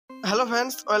Hello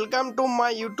friends, welcome to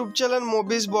my YouTube channel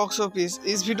movies box office.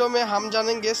 इस video में हम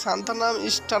जानेंगे शांतानाम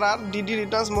स्टारर डीडी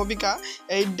रिटर्न्स मूवी का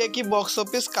 8 डे की box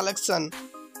office collection.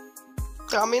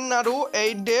 Tamil Nadu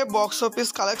 8 day box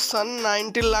office collection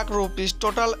 90 lakh rupees.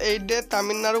 Total 8 day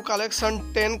Tamil Nadu collection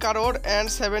 10 crore and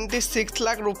 76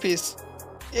 lakh rupees.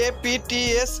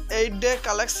 APTS 8 day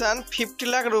collection 50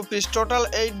 lakh rupees.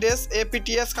 Total 8 days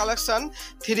APTS collection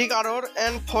 3 crore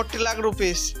and 40 lakh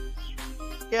rupees.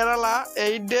 Kerala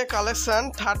 8 day collection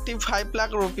 35 lakh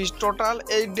rupees. Total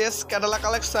 8 days Kerala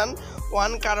collection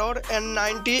 1 crore and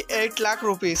 98 lakh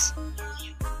rupees.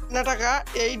 Karnataka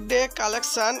 8 day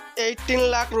collection 18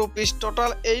 lakh rupees.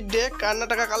 Total 8 day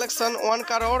Karnataka collection 1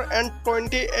 crore and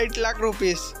 28 lakh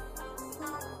rupees.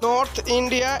 North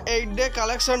India 8 day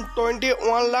collection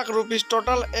 21 lakh rupees.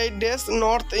 Total 8 days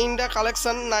north India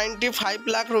collection 95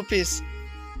 lakh rupees.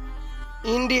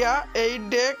 India 8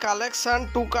 day collection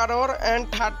 2 crore and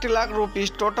 30 lakh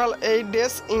rupees. Total 8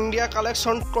 days India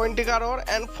collection 20 crore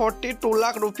and 42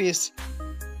 lakh rupees.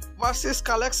 Overseas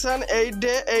collection 8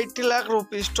 day 80 lakh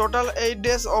rupees. Total 8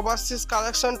 days overseas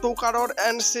collection 2 crore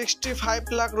and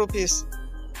 65 lakh rupees.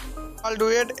 World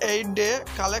wide 8 day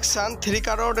collection 3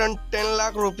 crore and 10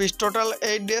 lakh rupees. Total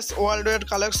 8 days world wide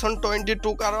collection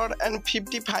 22 crore and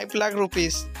 55 lakh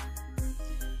rupees.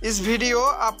 इस video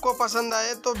आपको पसंद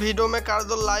आए तो video में कर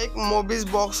दो like. Movies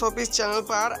box office channel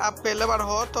पर आप पहले बार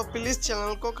हो तो प्लीज़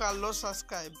चैनल को कर लो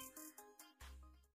सब्सक्राइब।